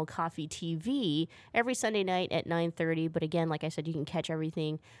channel Coffee TV every Sunday night at 9:30. But again, like I said, you can catch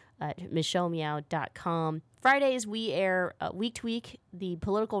everything at michellemeow.com. Fridays, we air week to week the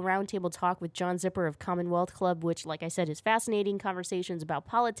Political Roundtable Talk with John Zipper of Commonwealth Club, which, like I said, is fascinating conversations about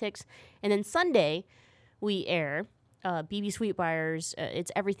politics. And then Sunday, we air BB Sweetbrier's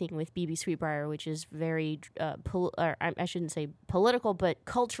It's Everything with BB Sweetbrier, which is very, I shouldn't say political, but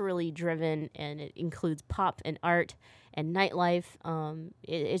culturally driven, and it includes pop and art and nightlife.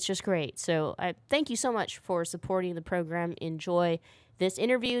 It's just great. So I thank you so much for supporting the program. Enjoy this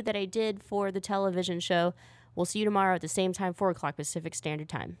interview that I did for the television show. We'll see you tomorrow at the same time, 4 o'clock Pacific Standard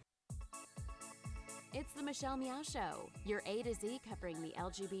Time. It's the Michelle Meow Show, your A to Z covering the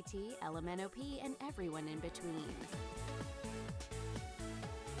LGBT, LMNOP, and everyone in between.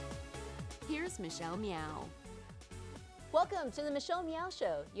 Here's Michelle Meow. Welcome to the Michelle Meow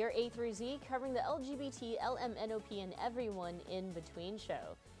Show, your A through Z covering the LGBT, LMNOP, and everyone in between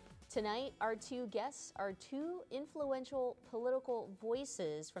show. Tonight, our two guests are two influential political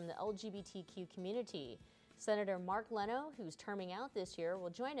voices from the LGBTQ community. Senator Mark Leno, who's terming out this year, will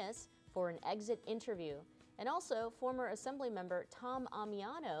join us for an exit interview. And also, former Assembly member Tom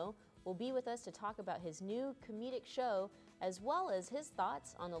Amiano will be with us to talk about his new comedic show, as well as his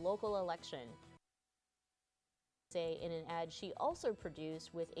thoughts on the local election. Say in an ad she also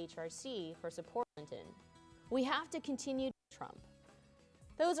produced with HRC for support Clinton. We have to continue Trump.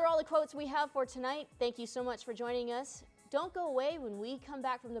 Those are all the quotes we have for tonight. Thank you so much for joining us. Don't go away. When we come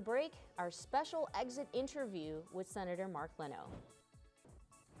back from the break, our special exit interview with Senator Mark Leno.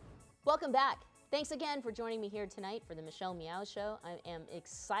 Welcome back. Thanks again for joining me here tonight for the Michelle Meow Show. I am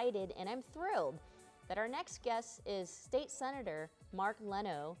excited and I'm thrilled that our next guest is State Senator Mark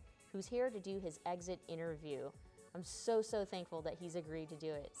Leno, who's here to do his exit interview. I'm so thankful that he's agreed to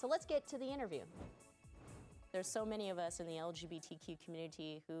do it. So let's get to the interview. There's so many of us in the LGBTQ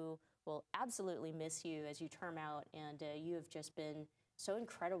community who will absolutely miss you as you term out, and you have just been so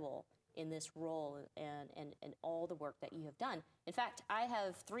incredible in this role and all the work that you have done. In fact, I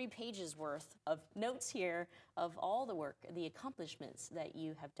have 3 pages worth of notes here of all the work, the accomplishments that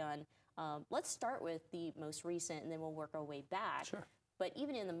you have done. Let's start with the most recent, and then we'll work our way back. Sure. But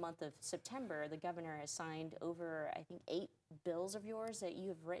even in the month of September, the governor has signed over, I think, 8 bills of yours that you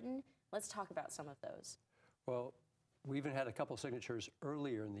have written. Let's talk about some of those. Well, we even had a couple signatures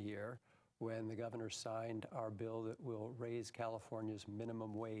earlier in the year when the governor signed our bill that will raise California's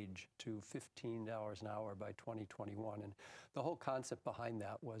minimum wage to $15 an hour by 2021. And the whole concept behind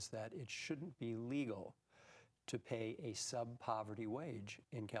that was that it shouldn't be legal to pay a sub-poverty wage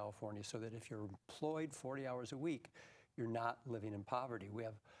in California, so that if you're employed 40 hours a week, you're not living in poverty. We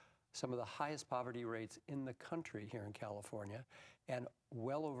have some of the highest poverty rates in the country here in California, and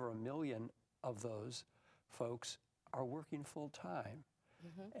well over 1 million of those folks are working full-time.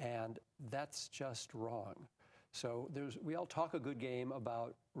 And that's just wrong. So we all talk a good game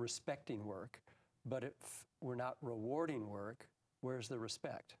about respecting work, but if we're not rewarding work, where's the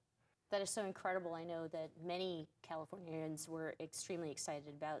respect? That is so incredible. I know that many Californians were extremely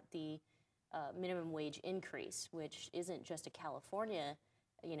excited about the minimum wage increase, which isn't just a California,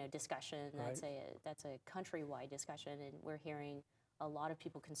 discussion. That's a countrywide discussion, and we're hearing a lot of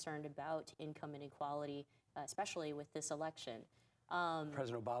people concerned about income inequality, especially with this election.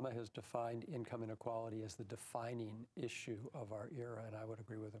 President Obama has defined income inequality as the defining issue of our era, and I would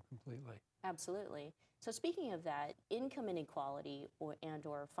agree with him completely. Absolutely. So speaking of that, income inequality or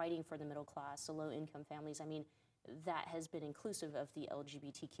fighting for the middle class, the low-income families, I mean, that has been inclusive of the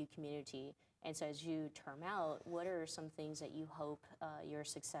LGBTQ community. And so as you term out, what are some things that you hope your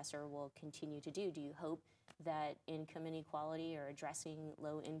successor will continue to do? Do you hope that income inequality or addressing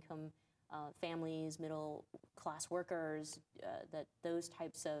low-income families, middle-class workers, that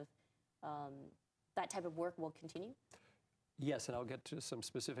type of work will continue? Yes, and I'll get to some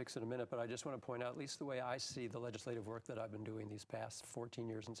specifics in a minute, but I just want to point out, at least the way I see the legislative work that I've been doing these past 14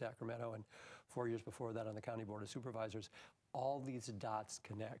 years in Sacramento and 4 years before that on the County Board of Supervisors, all these dots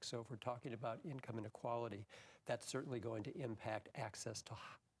connect. So if we're talking about income inequality, that's certainly going to impact access to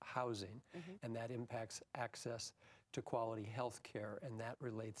housing, and that impacts access to quality health care, and that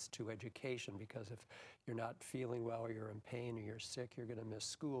relates to education, because if you're not feeling well or you're in pain or you're sick, you're going to miss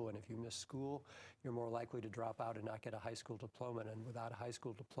school, and if you miss school, you're more likely to drop out and not get a high school diploma, and without a high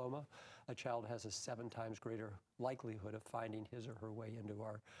school diploma, a child has a 7 times greater likelihood of finding his or her way into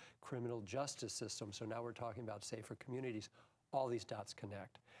our criminal justice system. So now we're talking about safer communities. All these dots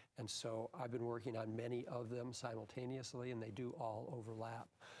connect. And so I've been working on many of them simultaneously, and they do all overlap.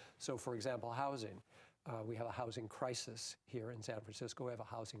 So for example, housing. We have a housing crisis here in San Francisco. We have a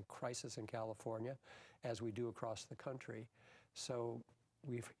housing crisis in California, as we do across the country. So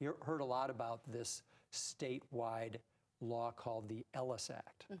we've heard a lot about this statewide law called the Ellis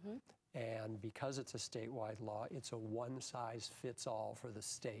Act. And because it's a statewide law, it's a one-size-fits-all for the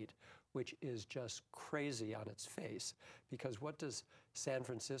state, which is just crazy on its face. Because what does San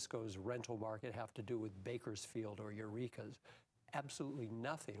Francisco's rental market have to do with Bakersfield or Eureka's? Absolutely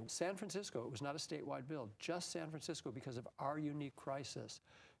nothing. San Francisco, it was not a statewide bill, just San Francisco, because of our unique crisis,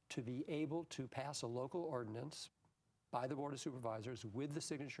 to be able to pass a local ordinance by the Board of Supervisors with the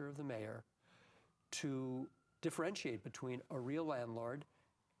signature of the mayor to differentiate between a real landlord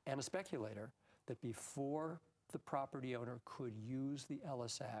and a speculator, that before the property owner could use the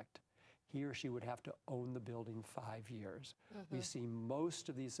Ellis Act, he or she would have to own the building 5 years. We see most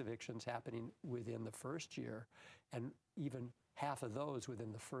of these evictions happening within the first year, and even half of those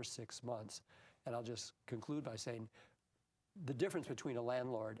within the first 6 months. And I'll just conclude by saying the difference between a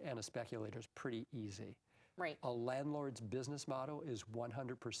landlord and a speculator is pretty easy. Right. A landlord's business model is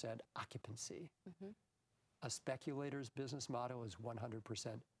 100% occupancy. A speculator's business model is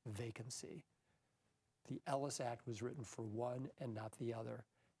 100% vacancy. The Ellis Act was written for one and not the other.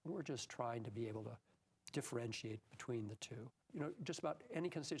 We're just trying to be able to differentiate between the two. You know, just about any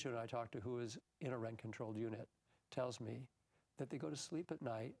constituent I talk to who is in a rent-controlled unit tells me that they go to sleep at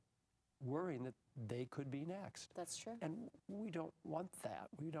night worrying that they could be next. That's true. And we don't want that.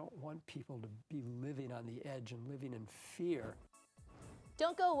 We don't want people to be living on the edge and living in fear.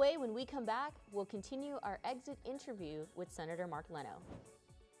 Don't go away. When we come back, we'll continue our exit interview with Senator Mark Leno.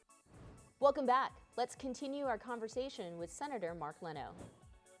 Welcome back. Let's continue our conversation with Senator Mark Leno.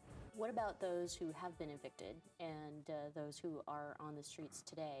 What about those who have been evicted and those who are on the streets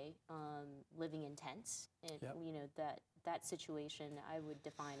today, living in tents? And, you know, that situation I would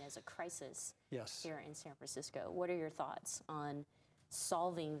define as a crisis here in San Francisco. What are your thoughts on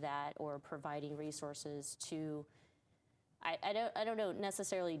solving that or providing resources to, I don't know,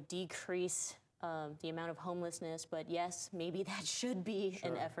 necessarily decrease the amount of homelessness, but yes, maybe that should be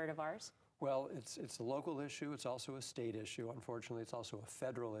an effort of ours? Well, it's a local issue. It's also a state issue. Unfortunately, it's also a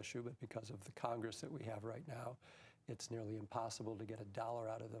federal issue, but because of the Congress that we have right now, it's nearly impossible to get a dollar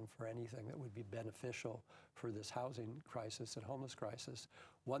out of them for anything that would be beneficial for this housing crisis and homeless crisis.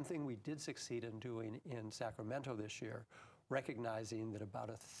 One thing we did succeed in doing in Sacramento this year, recognizing that about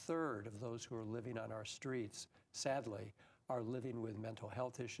a third of those who are living on our streets, sadly, are living with mental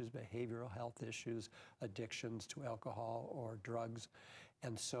health issues, behavioral health issues, addictions to alcohol or drugs.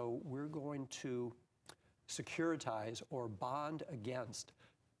 And so we're going to securitize or bond against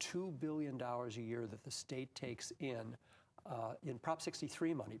 $2 billion a year that the state takes in Prop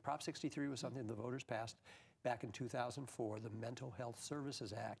 63 money. Prop 63 was something the voters passed back in 2004, the Mental Health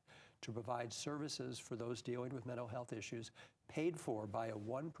Services Act, to provide services for those dealing with mental health issues, paid for by a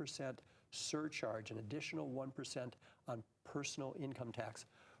 1% surcharge, an additional 1% on personal income tax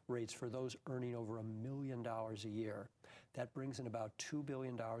rates for those earning over $1 million a year. That brings in about $2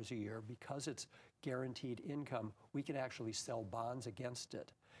 billion a year. Because it's guaranteed income, we can actually sell bonds against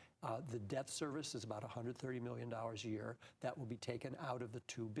it. The debt service is about $130 million a year. That will be taken out of the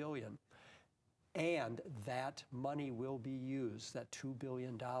 $2 billion. And that money will be used, that $2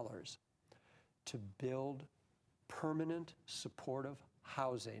 billion, to build permanent supportive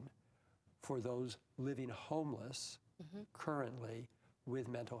housing for those living homeless currently with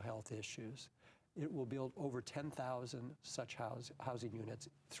mental health issues. It will build over 10,000 such housing units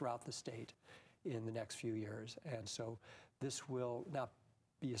throughout the state in the next few years. And so this will not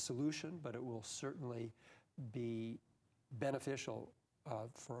be a solution, but it will certainly be beneficial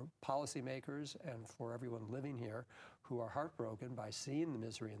for policymakers and for everyone living here who are heartbroken by seeing the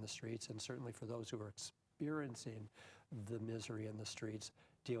misery in the streets, and certainly for those who are experiencing the misery in the streets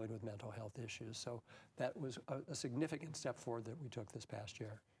dealing with mental health issues. So that was a significant step forward that we took this past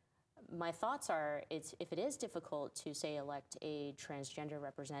year. My thoughts are, if it is difficult to, say, elect a transgender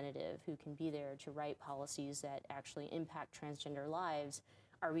representative who can be there to write policies that actually impact transgender lives,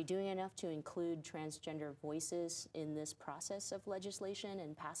 are we doing enough to include transgender voices in this process of legislation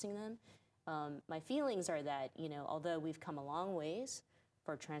and passing them? My feelings are that, although we've come a long ways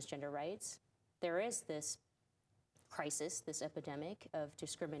for transgender rights, there is this crisis, this epidemic of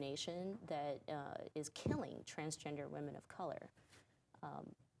discrimination that is killing transgender women of color.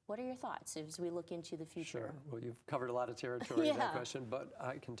 What are your thoughts as we look into the future? Sure. Well, you've covered a lot of territory in that question, but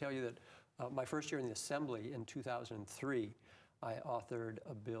I can tell you that my first year in the Assembly in 2003, I authored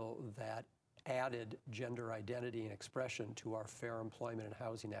a bill that added gender identity and expression to our Fair Employment and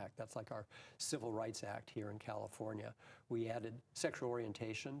Housing Act. That's like our Civil Rights Act here in California. We added sexual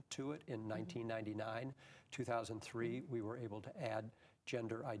orientation to it in 1999. 2003, we were able to add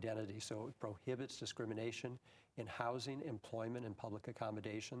gender identity. So it prohibits discrimination in housing, employment, and public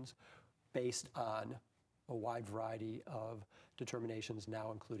accommodations based on a wide variety of determinations,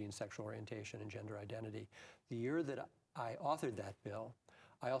 now including sexual orientation and gender identity. The year that I authored that bill,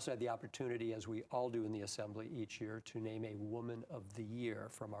 I also had the opportunity, as we all do in the Assembly each year, to name a Woman of the Year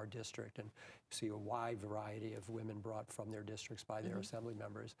from our district, and see a wide variety of women brought from their districts by their Assembly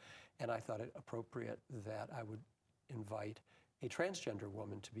members. And I thought it appropriate that I would invite a transgender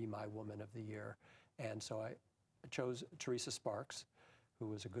woman to be my Woman of the Year. And so I chose Teresa Sparks, who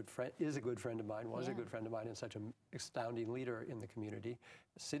was a good friend, is a good friend of mine, was a good friend of mine, and such an astounding leader in the community,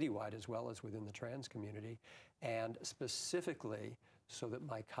 citywide as well as within the trans community, and specifically so that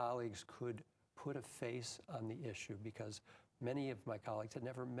my colleagues could put a face on the issue, because many of my colleagues had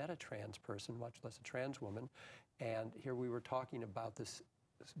never met a trans person, much less a trans woman, and here we were talking about this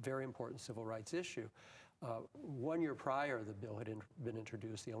very important civil rights issue. 1 year prior, the bill had been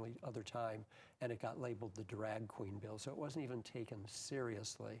introduced, the only other time, and it got labeled the drag queen bill, so it wasn't even taken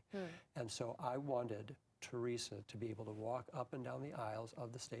seriously. And so I wanted Teresa to be able to walk up and down the aisles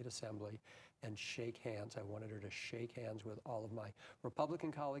of the State Assembly and shake hands. I wanted her to shake hands with all of my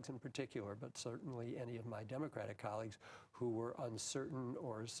Republican colleagues in particular, but certainly any of my Democratic colleagues who were uncertain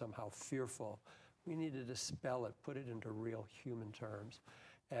or somehow fearful. We needed to spell it, put it into real human terms.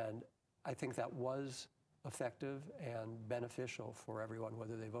 And I think that was effective and beneficial for everyone,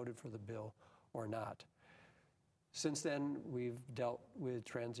 whether they voted for the bill or not. Since then, we've dealt with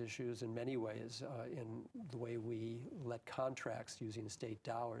trans issues in many ways, in the way we let contracts using state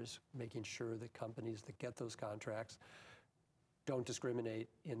dollars, making sure that companies that get those contracts don't discriminate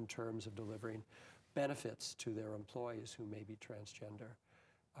in terms of delivering benefits to their employees who may be transgender.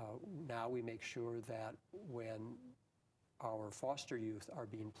 Now we make sure that when our foster youth are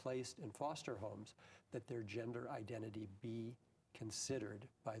being placed in foster homes, that their gender identity be considered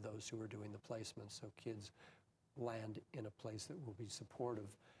by those who are doing the placement, so kids land in a place that will be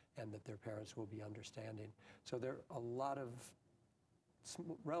supportive and that their parents will be understanding. So there are a lot of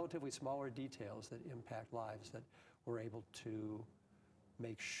relatively smaller details that impact lives that we're able to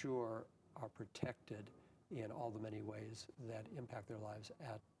make sure are protected in all the many ways that impact their lives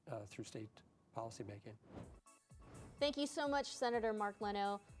through state policymaking. Thank you so much, Senator Mark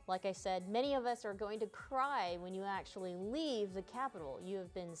Leno. Like I said, many of us are going to cry when you actually leave the Capitol. You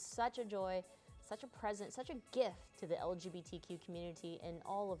have been such a joy, such a present, such a gift to the LGBTQ community and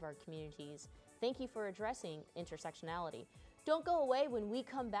all of our communities. Thank you for addressing intersectionality. Don't go away. When we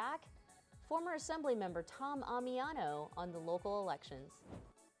come back, former Assemblymember Tom Amiano on the local elections.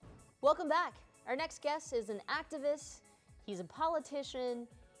 Welcome back. Our next guest is an activist, he's a politician,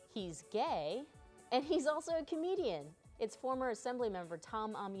 he's gay, and he's also a comedian. It's former Assemblymember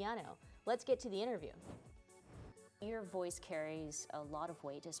Tom Amiano. Let's get to the interview. Your voice carries a lot of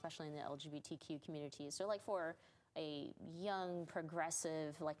weight, especially in the LGBTQ community. So like for a young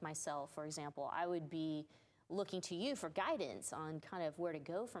progressive like myself, for example, I would be looking to you for guidance on kind of where to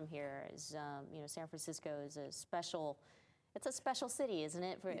go from here. As San Francisco is a special city, isn't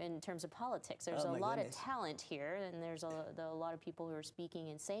it, in terms of politics? There's a lot of talent here, and there's a lot of people who are speaking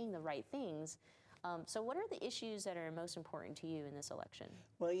and saying the right things. So what are the issues that are most important to you in this election?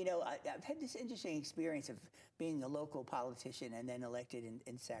 Well, I've had this interesting experience of being a local politician and then elected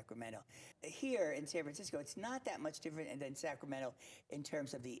in Sacramento. Here in San Francisco, it's not that much different than Sacramento in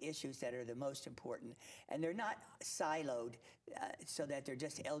terms of the issues that are the most important. And they're not siloed so that they're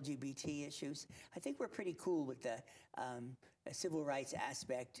just LGBT issues. I think we're pretty cool with the civil rights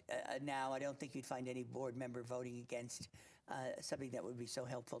aspect now. I don't think you'd find any board member voting against something that would be so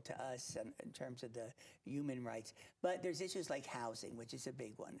helpful to us in terms of the human rights. But there's issues like housing, which is a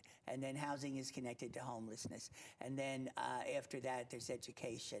big one. And then housing is connected to homelessness. And then after that, there's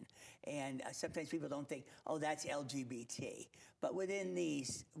education. And sometimes people don't think, oh, that's LGBT. But within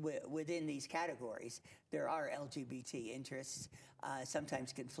these categories, there are LGBT interests,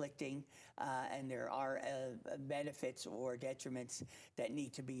 sometimes conflicting, and there are benefits or detriments that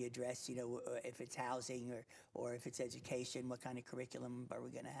need to be addressed, if it's housing or if it's education, what kind of curriculum are we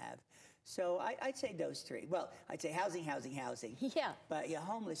going to have? So I'd say those three. Well, I'd say housing. Yeah. But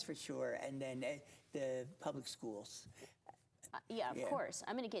homeless for sure, and then the public schools. Of course.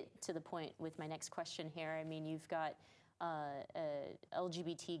 I'm going to get to the point with my next question here. I mean, you've got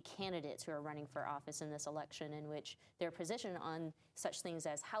LGBT candidates who are running for office in this election, in which their position on such things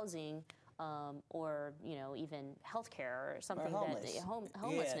as housing or even healthcare or something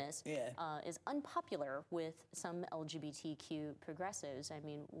homelessness is unpopular with some LGBTQ progressives. I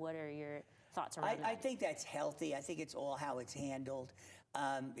mean, what are your thoughts around that? I think that's healthy. I think it's all how it's handled.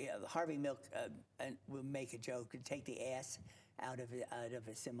 Harvey Milk will make a joke and take the ass out of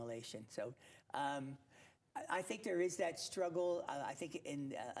assimilation. So. I think there is that struggle. I think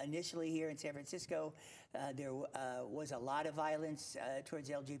initially here in San Francisco, there was a lot of violence towards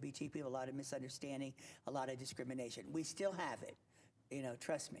LGBT people, a lot of misunderstanding, a lot of discrimination. We still have it,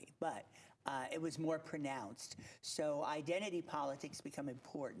 trust me, but it was more pronounced. So identity politics become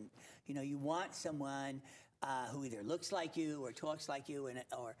important. You want someone who either looks like you or talks like you,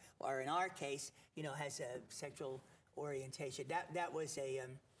 or in our case, has a sexual orientation. That was a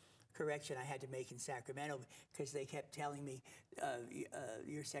correction I had to make in Sacramento, because they kept telling me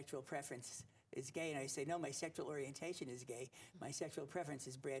your sexual preference is gay, and I say, no, my sexual orientation is gay. My sexual preference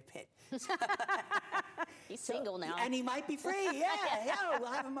is Brad Pitt. He's single now, and he might be free. Yeah,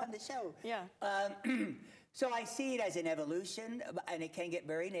 we'll have him on the show. Yeah. So I see it as an evolution, and it can get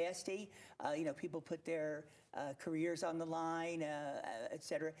very nasty. People put their careers on the line, et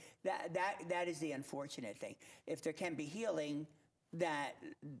cetera. That is the unfortunate thing. If there can be healing, that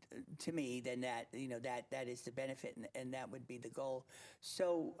to me, then that is the benefit, and that would be the goal.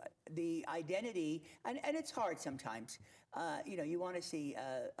 So the identity, and it's hard sometimes. You want to see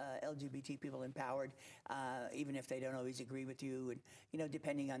LGBT people empowered, even if they don't always agree with you, and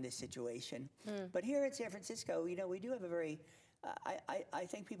depending on the situation. But here in San Francisco, we do have a very I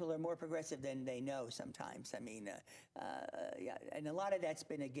think people are more progressive than they know sometimes. I mean, and a lot of that's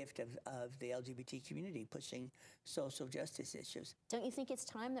been a gift of the LGBT community pushing social justice issues. Don't you think it's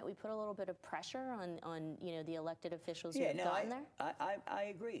time that we put a little bit of pressure on the elected officials who have gotten there?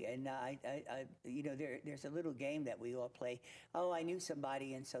 I agree, and there's a little game that we all play. Oh, I knew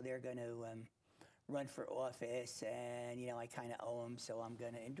somebody, and so they're going to run for office, and I kind of owe them, so I'm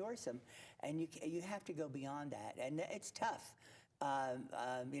going to endorse them. And you have to go beyond that, and it's tough.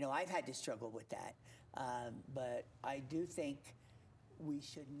 I've had to struggle with that, but I do think we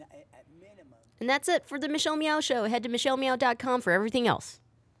should, at minimum. And that's it for the Michelle Meow Show. Head to michellemeow.com for everything else.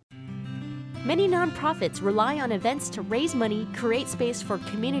 Many nonprofits rely on events to raise money, create space for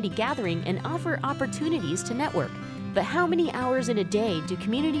community gathering, and offer opportunities to network. But how many hours in a day do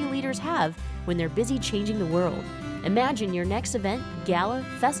community leaders have when they're busy changing the world? Imagine your next event, gala,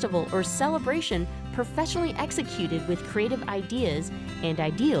 festival, or celebration professionally executed with creative ideas and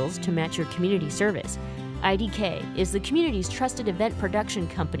ideals to match your community service. IDK is the community's trusted event production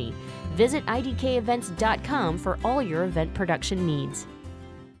company. Visit idkevents.com for all your event production needs.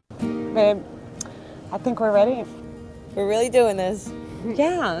 Babe, I think we're ready. We're really doing this.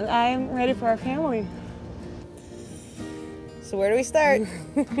 Yeah, I'm ready for our family. So where do we start?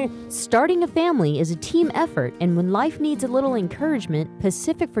 Starting a family is a team effort, and when life needs a little encouragement,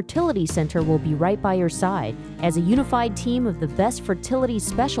 Pacific Fertility Center will be right by your side. As a unified team of the best fertility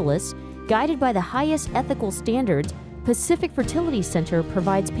specialists, guided by the highest ethical standards, Pacific Fertility Center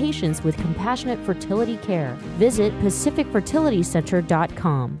provides patients with compassionate fertility care. Visit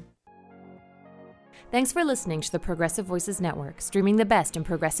pacificfertilitycenter.com. Thanks for listening to the Progressive Voices Network, streaming the best in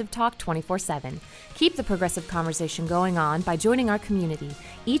progressive talk 24/7. Keep the progressive conversation going on by joining our community.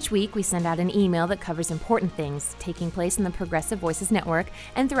 Each week, we send out an email that covers important things taking place in the Progressive Voices Network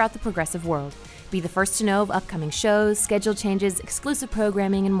and throughout the progressive world. Be the first to know of upcoming shows, schedule changes, exclusive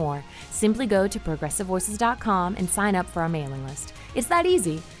programming, and more. Simply go to progressivevoices.com and sign up for our mailing list. It's that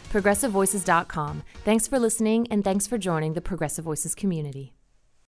easy. progressivevoices.com. Thanks for listening, and thanks for joining the Progressive Voices community.